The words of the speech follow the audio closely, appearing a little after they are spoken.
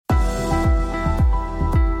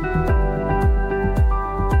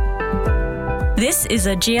This is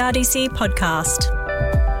a GRDC podcast.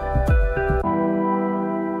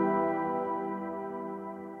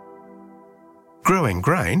 Growing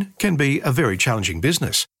grain can be a very challenging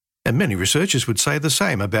business, and many researchers would say the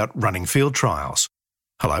same about running field trials.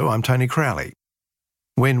 Hello, I'm Tony Crowley.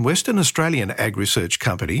 When Western Australian ag research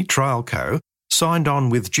company Trialco signed on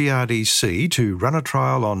with GRDC to run a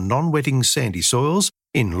trial on non-wetting sandy soils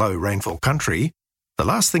in low rainfall country, the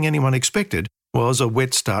last thing anyone expected was a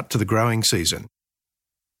wet start to the growing season.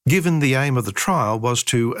 Given the aim of the trial was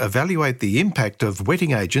to evaluate the impact of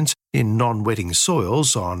wetting agents in non-wetting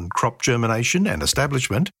soils on crop germination and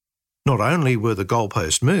establishment, not only were the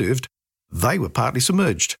goalposts moved, they were partly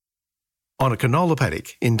submerged. On a canola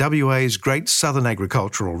paddock in WA's Great Southern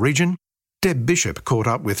Agricultural Region, Deb Bishop caught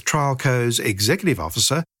up with Trialco's Executive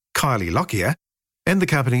Officer, Kylie Lockyer, and the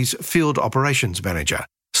company's Field Operations Manager,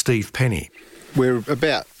 Steve Penny. We're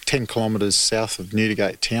about 10 kilometres south of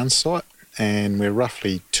Newdigate town site, and we're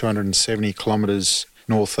roughly 270 kilometres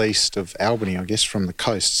northeast of Albany, I guess, from the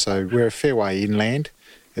coast. So we're a fair way inland.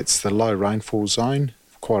 It's the low rainfall zone.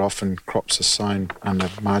 Quite often crops are sown under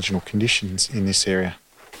marginal conditions in this area.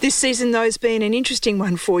 This season, though, has been an interesting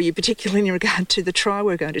one for you, particularly in regard to the trial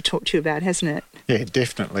we're going to talk to you about, hasn't it? Yeah,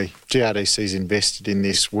 definitely. GRDC's invested in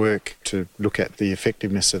this work to look at the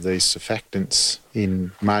effectiveness of these surfactants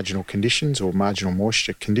in marginal conditions or marginal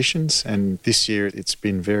moisture conditions, and this year it's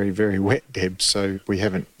been very, very wet, Deb, so we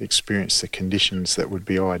haven't experienced the conditions that would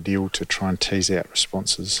be ideal to try and tease out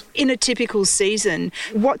responses. In a typical season,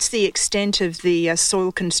 what's the extent of the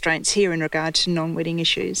soil constraints here in regard to non-wetting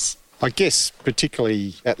issues? I guess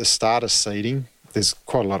particularly at the start of seeding, there's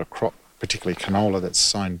quite a lot of crop, particularly canola, that's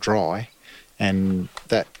sown dry, and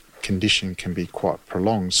that condition can be quite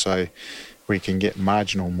prolonged. So we can get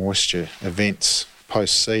marginal moisture events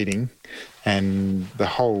post-seeding, and the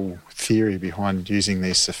whole theory behind using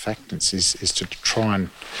these surfactants is to try and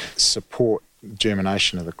support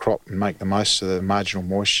germination of the crop and make the most of the marginal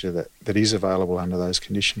moisture that is available under those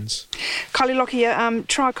conditions. Kylie Lockyer,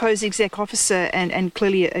 Trialco's exec officer and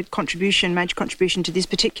clearly a major contribution to this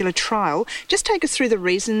particular trial. Just take us through the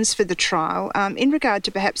reasons for the trial in regard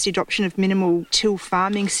to perhaps the adoption of minimal till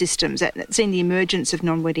farming systems that's seen the emergence of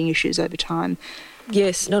non-wetting issues over time.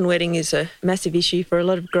 Yes, non-wetting is a massive issue for a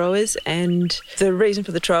lot of growers, and the reason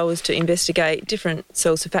for the trial was to investigate different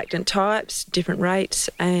soil surfactant types, different rates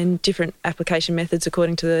and different application methods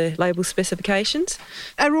according to the label specifications.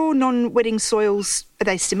 Are all non-wetting soils, are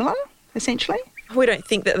they similar, essentially? We don't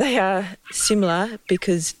think that they are similar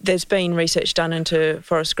because there's been research done into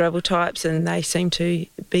forest gravel types and they seem to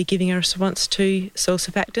be giving a response to soil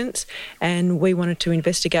surfactants, and we wanted to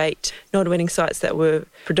investigate non-wetting sites that were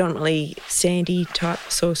predominantly sandy type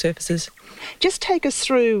soil surfaces. Just take us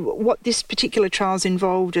through what this particular trial's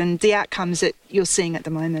involved and the outcomes that you're seeing at the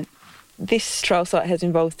moment. This trial site has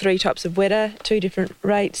involved 3 types of wetter, 2 different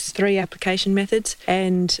rates, 3 application methods,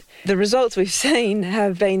 and the results we've seen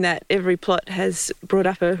have been that every plot has brought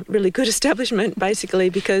up a really good establishment,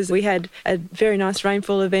 basically, because we had a very nice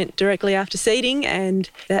rainfall event directly after seeding,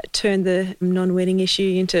 and that turned the non-wetting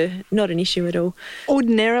issue into not an issue at all.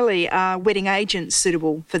 Ordinarily, are wetting agents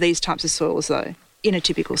suitable for these types of soils, though, in a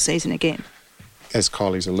typical season again? As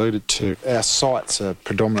Kylie's alluded to, our sites are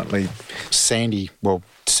predominantly sandy. Well,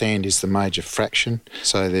 sand is the major fraction,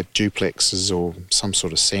 so they're duplexes or some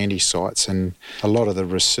sort of sandy sites, and a lot of the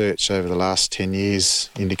research over the last 10 years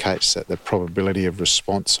indicates that the probability of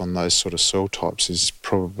response on those sort of soil types is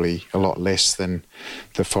probably a lot less than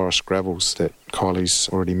the forest gravels that Kylie's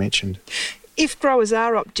already mentioned. If growers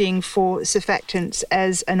are opting for surfactants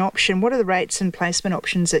as an option, what are the rates and placement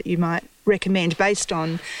options that you might recommend based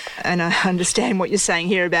on, and I understand what you're saying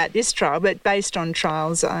here about this trial, but based on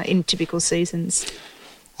trials in typical seasons?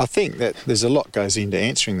 I think that there's a lot goes into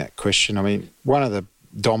answering that question. I mean, one of the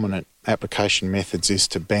dominant application methods is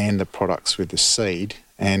to ban the products with the seed,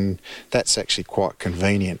 and that's actually quite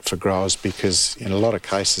convenient for growers because in a lot of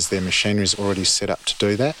cases their machinery is already set up to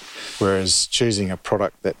do that, whereas choosing a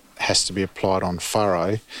product that has to be applied on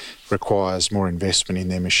furrow requires more investment in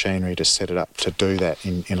their machinery to set it up to do that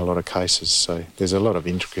in a lot of cases. So there's a lot of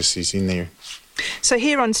intricacies in there. So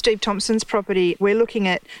here on Steve Thompson's property, we're looking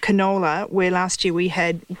at canola, where last year we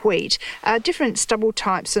had wheat. Are different stubble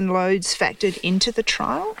types and loads factored into the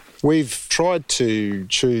trial? We've tried to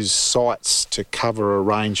choose sites to cover a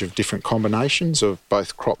range of different combinations of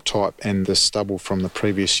both crop type and the stubble from the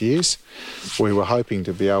previous years. We were hoping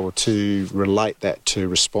to be able to relate that to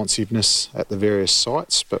responsiveness at the various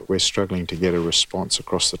sites, but we're struggling to get a response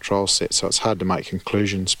across the trial set, so it's hard to make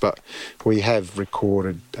conclusions. But we have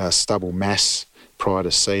recorded stubble mass prior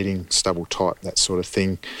to seeding, stubble type, that sort of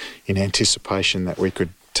thing, in anticipation that we could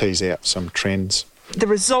tease out some trends. The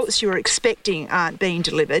results you were expecting aren't being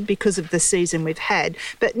delivered because of the season we've had,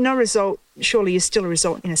 but no result surely is still a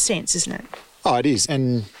result in a sense, isn't it? Oh, it is.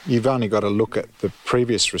 And you've only got to look at the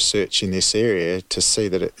previous research in this area to see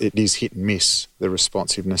that it is hit and miss, the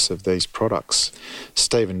responsiveness of these products.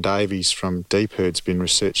 Stephen Davies from DeepHerd's been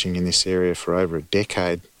researching in this area for over a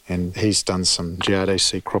decade, and he's done some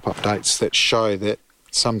GRDC crop updates that show that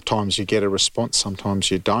sometimes you get a response,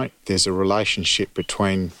 sometimes you don't. There's a relationship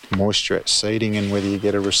between moisture at seeding and whether you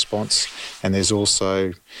get a response, and there's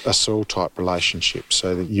also a soil type relationship,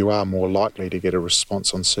 so that you are more likely to get a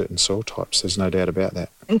response on certain soil types. There's no doubt about that.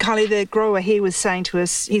 And Kylie, the grower here was saying to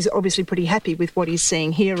us he's obviously pretty happy with what he's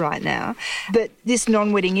seeing here right now, but this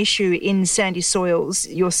non-wetting issue in sandy soils,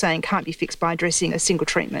 you're saying can't be fixed by addressing a single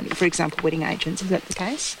treatment, for example, wetting agents. Is that the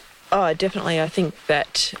case? Oh, definitely. I think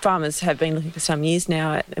that farmers have been looking for some years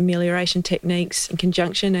now at amelioration techniques in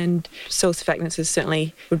conjunction, and soil surfactants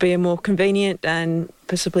certainly would be a more convenient and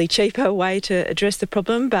possibly cheaper way to address the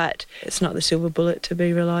problem, but it's not the silver bullet to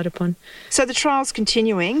be relied upon. So the trial's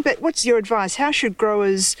continuing, but what's your advice? How should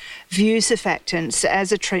growers view surfactants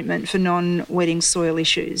as a treatment for non-wetting soil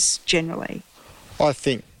issues generally? I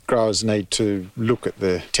think growers need to look at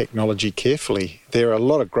the technology carefully. There are a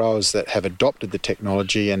lot of growers that have adopted the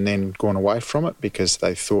technology and then gone away from it because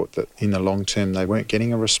they thought that in the long term they weren't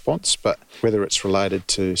getting a response. But whether it's related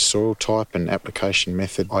to soil type and application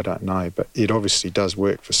method, I don't know. But it obviously does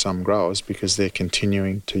work for some growers because they're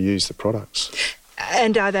continuing to use the products.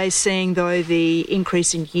 And are they seeing, though, the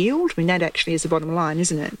increase in yield? I mean, that actually is the bottom line,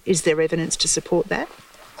 isn't it? Is there evidence to support that?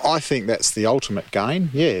 I think that's the ultimate gain,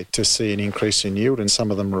 to see an increase in yield, and some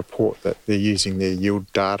of them report that they're using their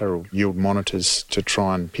yield data or yield monitors to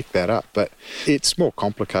try and pick that up. But it's more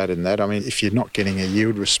complicated than that. I mean, if you're not getting a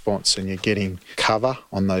yield response and you're getting cover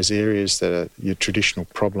on those areas that are your traditional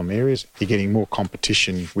problem areas, you're getting more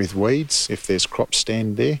competition with weeds if there's crop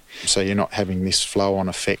stand there. So you're not having this flow-on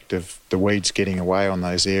effect of the weeds getting away on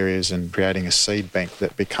those areas and creating a seed bank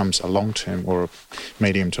that becomes a long-term or a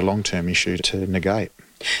medium to long-term issue to negate.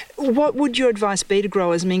 What would your advice be to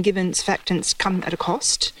growers? I mean, given surfactants come at a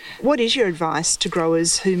cost, what is your advice to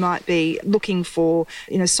growers who might be looking for,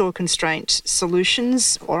 soil constraint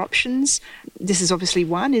solutions or options? This is obviously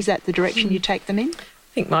one. Is that the direction you take them in?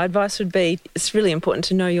 I think my advice would be it's really important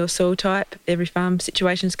to know your soil type. Every farm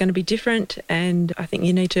situation is going to be different, and I think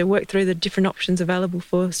you need to work through the different options available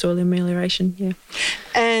for soil amelioration. Yeah.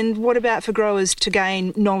 And what about for growers to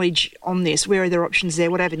gain knowledge on this? Where are their options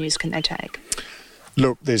there? What avenues can they take?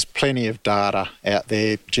 Look, there's plenty of data out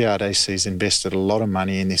there. GRDC's invested a lot of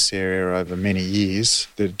money in this area over many years.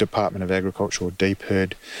 The Department of Agriculture, or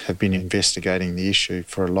DeepHerd, have been investigating the issue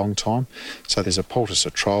for a long time. So there's a poultice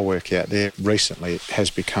of trial work out there. Recently it has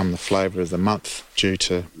become the flavour of the month due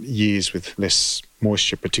to years with less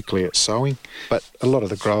moisture, particularly at sowing. But a lot of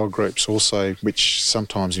the grower groups also, which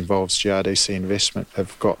sometimes involves GRDC investment,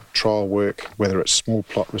 have got trial work, whether it's small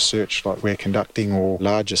plot research like we're conducting or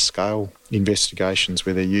larger scale investigations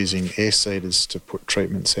where they're using air seeders to put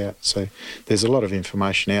treatments out. So there's a lot of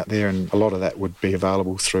information out there, and a lot of that would be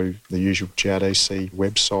available through the usual GRDC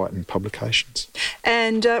website and publications.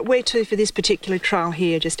 And where to for this particular trial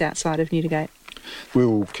here just outside of Newdigate?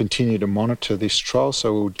 We'll continue to monitor this trial,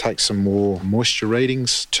 so we'll take some more moisture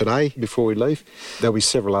readings today before we leave. There'll be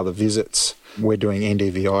several other visits. We're doing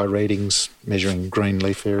NDVI readings, measuring green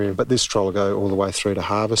leaf area, but this trial will go all the way through to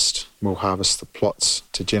harvest. We'll harvest the plots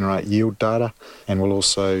to generate yield data, and we'll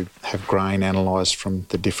also have grain analysed from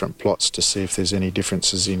the different plots to see if there's any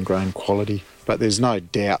differences in grain quality. But there's no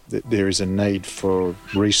doubt that there is a need for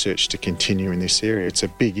research to continue in this area. It's a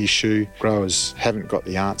big issue. Growers haven't got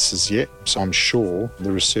the answers yet, so I'm sure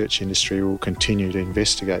the research industry will continue to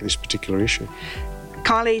investigate this particular issue.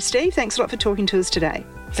 Kylie, Steve, thanks a lot for talking to us today.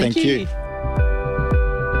 Thank you.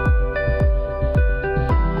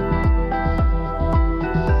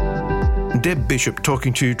 Deb Bishop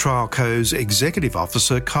talking to TrialCo's Executive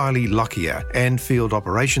Officer Kylie Lockyer and Field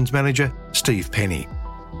Operations Manager Steve Penny.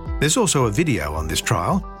 There's also a video on this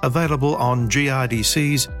trial available on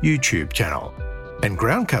GRDC's YouTube channel. And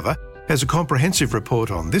Groundcover has a comprehensive report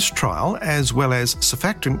on this trial as well as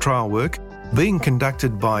surfactant trial work being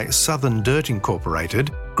conducted by Southern Dirt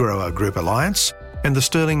Incorporated, Grower Group Alliance and the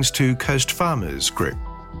Stirlings to Coast Farmers Group.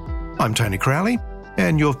 I'm Tony Crowley,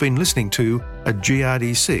 and you've been listening to a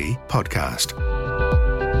GRDC podcast.